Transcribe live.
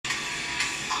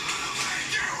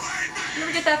You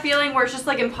ever get that feeling where it's just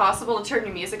like impossible to turn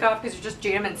your music off because you're just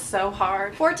jamming so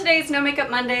hard? For today's No Makeup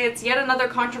Monday, it's yet another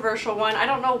controversial one. I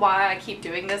don't know why I keep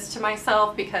doing this to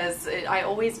myself because I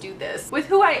always do this. With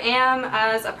who I am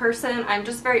as a person, I'm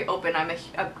just very open. I'm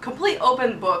a complete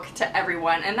open book to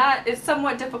everyone, and that is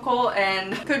somewhat difficult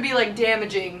and could be like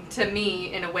damaging to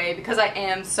me in a way because I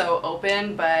am so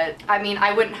open, but I mean,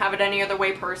 I wouldn't have it any other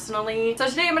way personally. So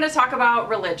today I'm going to talk about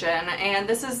religion, and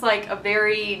this is like a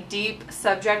very deep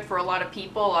subject for a lot of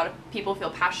people. A lot of people feel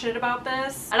passionate about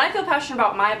this, and I feel passionate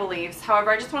about my beliefs.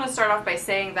 However, I just want to start off by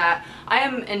saying that I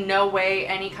am in no way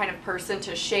any kind of person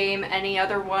to shame any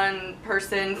other one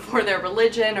person for their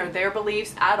religion or their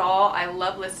beliefs at all. I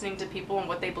love listening to people and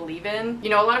what they believe in. You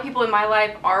know, a lot of people in my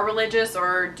life are religious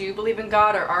or do believe in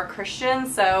God or are Christian,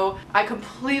 so I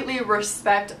completely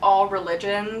respect all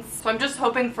religions. So I'm just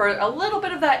hoping for a little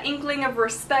bit of that inkling of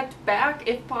respect back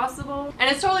if possible. And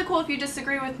it's totally cool if you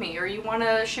disagree with me or you want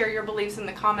to share your beliefs in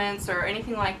the comments or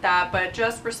anything like that, but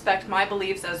just respect my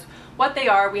beliefs as what they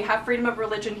are. We have freedom of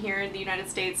religion here in the United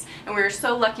States, and we're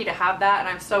so lucky to have that, and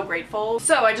I'm so grateful.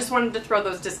 So I just wanted to throw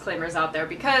those disclaimers out there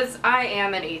because I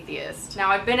am an atheist. Now,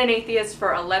 I've been an atheist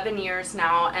for 11 years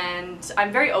now, and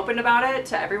I'm very open about it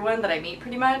to everyone that I meet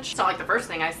pretty much. It's not like the first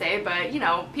thing I say, but you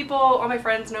know, people, all my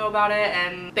friends know about it,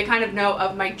 and they kind of know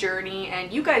of my journey,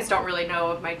 and you guys don't really know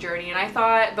of my journey. And I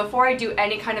thought before I do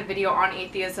any kind of video on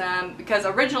atheism, because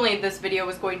originally this video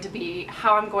was going to be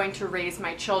how I'm going to raise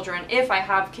my children if I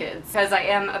have kids, because I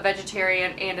am a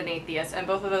vegetarian and an atheist, and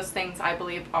both of those things I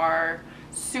believe are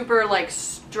super like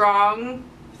strong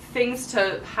things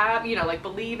to have, you know, like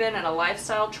believe in and a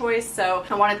lifestyle choice. So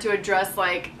I wanted to address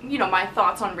like, you know, my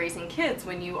thoughts on raising kids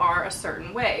when you are a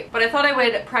certain way. But I thought I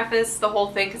would preface the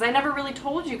whole thing because I never really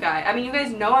told you guys. I mean, you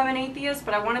guys know I'm an atheist,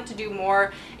 but I wanted to do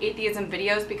more atheism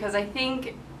videos because I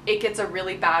think it gets a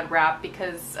really bad rap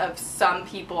because of some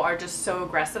people are just so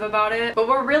aggressive about it. But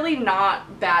we're really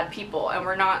not bad people, and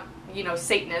we're not, you know,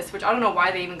 Satanists, which I don't know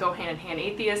why they even go hand in hand.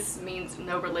 Atheists means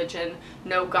no religion,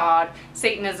 no God.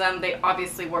 Satanism, they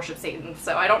obviously worship Satan,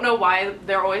 so I don't know why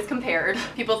they're always compared.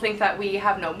 People think that we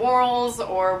have no morals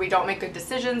or we don't make good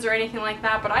decisions or anything like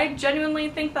that, but I genuinely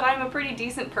think that I'm a pretty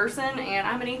decent person, and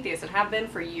I'm an atheist and have been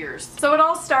for years. So it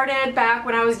all started back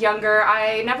when I was younger.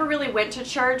 I never really went to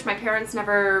church. My parents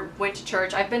never went to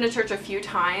church. I've been to church a few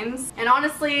times, and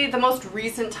honestly, the most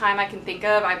recent time I can think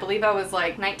of, I believe I was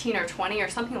like 19 or 20 or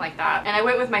something like that. And I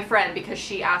went with my friend because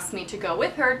she asked me to go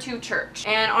with her to church.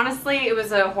 And honestly, it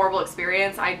was a horrible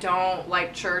experience. I don't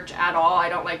like church at all. I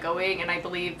don't like going, and I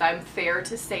believe I'm fair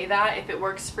to say that. If it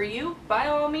works for you, by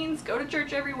all means, go to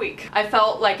church every week. I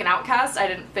felt like an outcast. I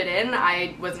didn't fit in.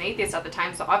 I was an atheist at the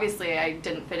time, so obviously I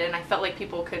didn't fit in. I felt like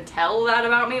people could tell that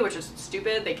about me, which is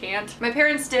stupid. They can't. My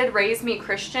parents did raise me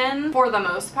Christian for the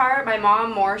most part. My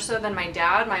mom more so than my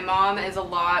dad. My mom is a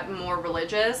lot more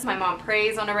religious. My mom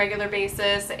prays on a regular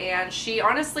basis, and she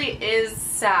honestly is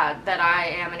sad that I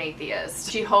am an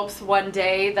atheist. She hopes one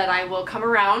day that I will come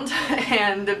around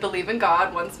and believe in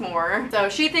God once more. So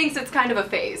she thinks it's kind of a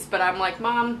phase, but I'm like,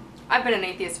 Mom, I've been an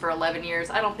atheist for 11 years.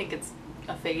 I don't think it's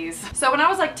a phase. So when I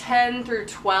was like 10 through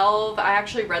 12, I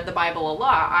actually read the Bible a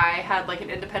lot. I had like an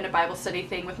independent Bible study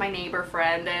thing with my neighbor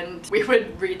friend, and we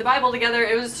would read the Bible together.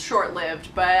 It was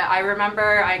short-lived, but I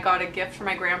remember I got a gift from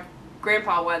my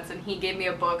grandpa once, and he gave me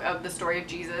a book of the story of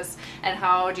Jesus and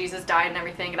how Jesus died and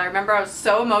everything. And I remember I was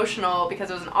so emotional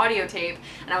because it was an audio tape,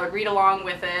 and I would read along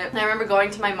with it. And I remember going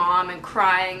to my mom and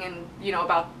crying, and you know,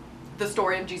 about the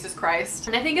story of Jesus Christ.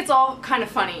 And I think it's all kind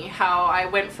of funny how I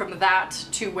went from that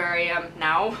to where I am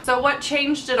now. So what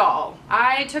changed it all?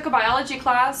 I took a biology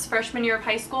class freshman year of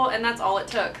high school, and that's all it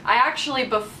took. I actually,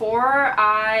 before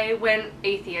I went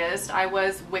atheist, I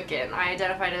was Wiccan. I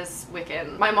identified as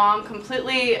Wiccan. My mom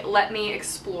completely let me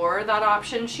explore that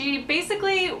option. She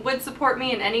basically would support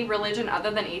me in any religion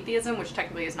other than atheism, which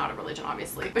technically is not a religion,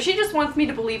 obviously. But she just wants me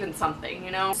to believe in something,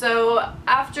 you know? So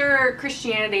after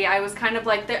Christianity, I was kind of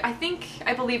like,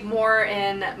 I believe more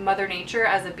in Mother Nature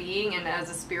as a being and as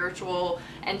a spiritual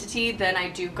entity than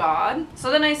I do God.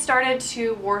 So then I started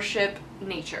to worship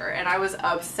nature, and I was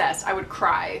obsessed. I would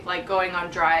cry, like going on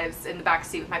drives in the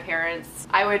backseat with my parents.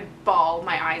 I would bawl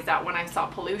my eyes out when I saw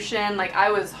pollution. Like,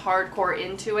 I was hardcore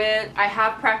into it. I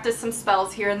have practiced some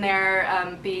spells here and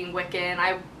there, being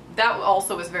Wiccan. That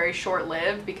also was very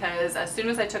short-lived because as soon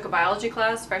as I took a biology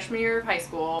class freshman year of high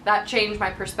school, that changed my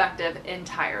perspective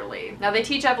entirely. Now, they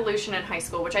teach evolution in high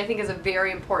school, which I think is a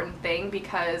very important thing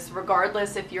because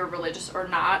regardless if you're religious or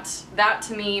not, that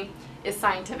to me is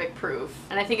scientific proof.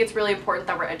 And I think it's really important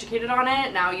that we're educated on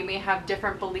it. Now, you may have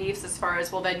different beliefs as far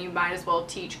as, well, then you might as well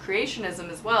teach creationism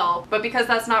as well. But because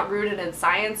that's not rooted in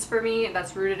science for me,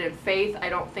 that's rooted in faith, I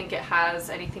don't think it has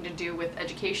anything to do with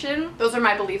education. Those are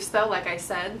my beliefs though, like I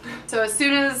said. So as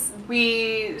soon as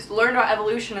we learned about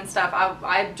evolution and stuff,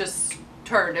 I just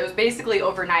turned. It was basically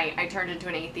overnight. I turned into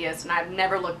an atheist and I've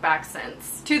never looked back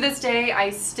since. To this day, I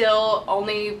still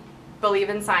only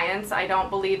believe in science. I don't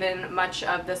believe in much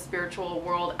of the spiritual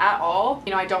world at all.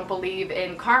 You know, I don't believe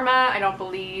in karma. I don't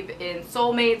believe in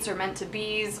soulmates or meant to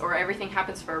be's or everything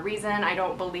happens for a reason. I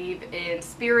don't believe in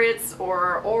spirits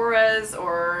or auras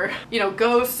or, you know,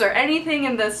 ghosts or anything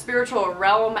in the spiritual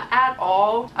realm at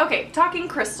all. Okay, talking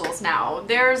crystals now.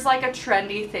 There's like a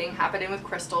trendy thing happening with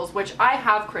crystals, which I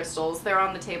have crystals. They're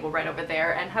on the table right over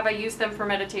there. And have I used them for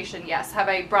meditation? Yes. Have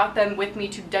I brought them with me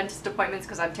to dentist appointments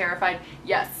because I'm terrified?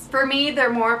 Yes. For me,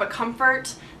 they're more of a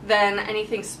comfort than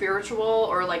anything spiritual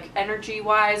or like energy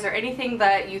wise or anything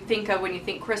that you think of when you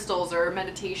think crystals or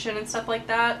meditation and stuff like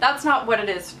that. That's not what it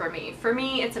is for me. For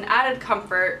me, it's an added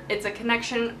comfort. It's a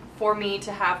connection for me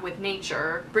to have with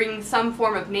nature, bring some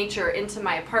form of nature into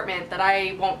my apartment that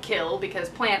I won't kill because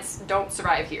plants don't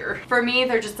survive here. For me,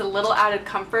 they're just a little added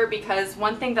comfort because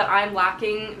one thing that I'm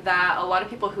lacking that a lot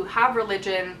of people who have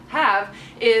religion have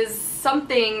is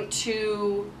something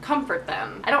to comfort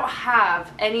them. I don't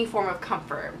have any form of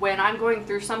comfort. When I'm going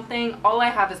through something, all I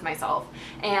have is myself,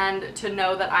 and to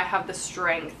know that I have the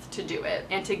strength to do it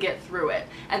and to get through it.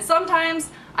 And sometimes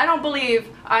I don't believe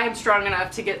I'm strong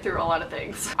enough to get through a lot of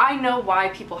things. I know why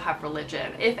people have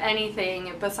religion. If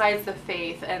anything, besides the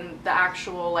faith and the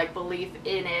actual like belief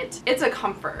in it, it's a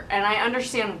comfort, and I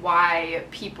understand why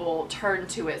people turn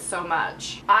to it so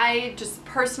much. I just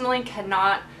personally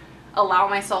cannot allow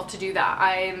myself to do that.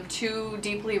 I am too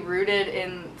deeply rooted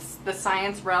in the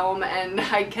science realm, and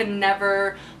I can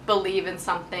never believe in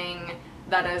something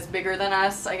that is bigger than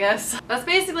us, I guess. That's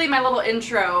basically my little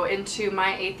intro into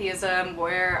my atheism,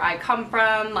 where I come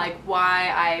from, like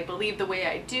why I believe the way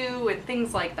I do, and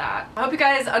things like that. I hope you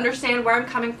guys understand where I'm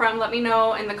coming from. Let me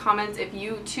know in the comments if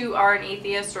you too are an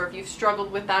atheist, or if you've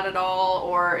struggled with that at all,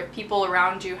 or if people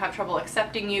around you have trouble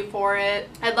accepting you for it.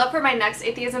 I'd love for my next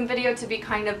atheism video to be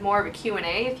kind of more of a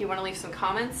Q&A. If you want to leave some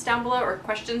comments down below, or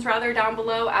questions rather down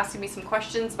below, asking me some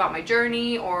questions about my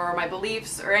journey or my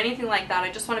beliefs or anything like that. I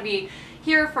just want to be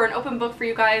here for an open book for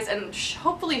you guys and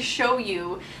hopefully show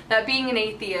you that being an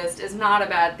atheist is not a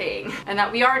bad thing, and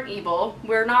that we aren't evil,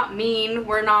 we're not mean,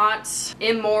 we're not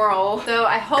immoral. So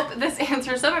I hope this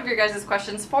answers some of your guys'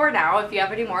 questions for now. If you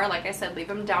have any more, like I said, leave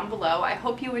them down below. I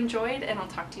hope you enjoyed, and I'll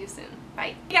talk to you soon.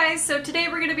 Bye. Hey guys, so today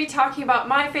we're going to be talking about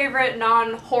my favorite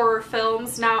non-horror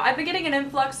films. Now, I've been getting an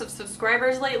influx of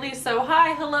subscribers lately, so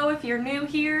hi, hello if you're new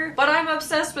here, but I'm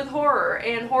obsessed with horror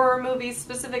and horror movies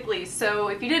specifically. So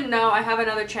if you didn't know, I have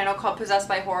another channel called Possessed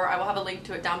by Horror. I will have a link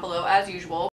to it down below as usual.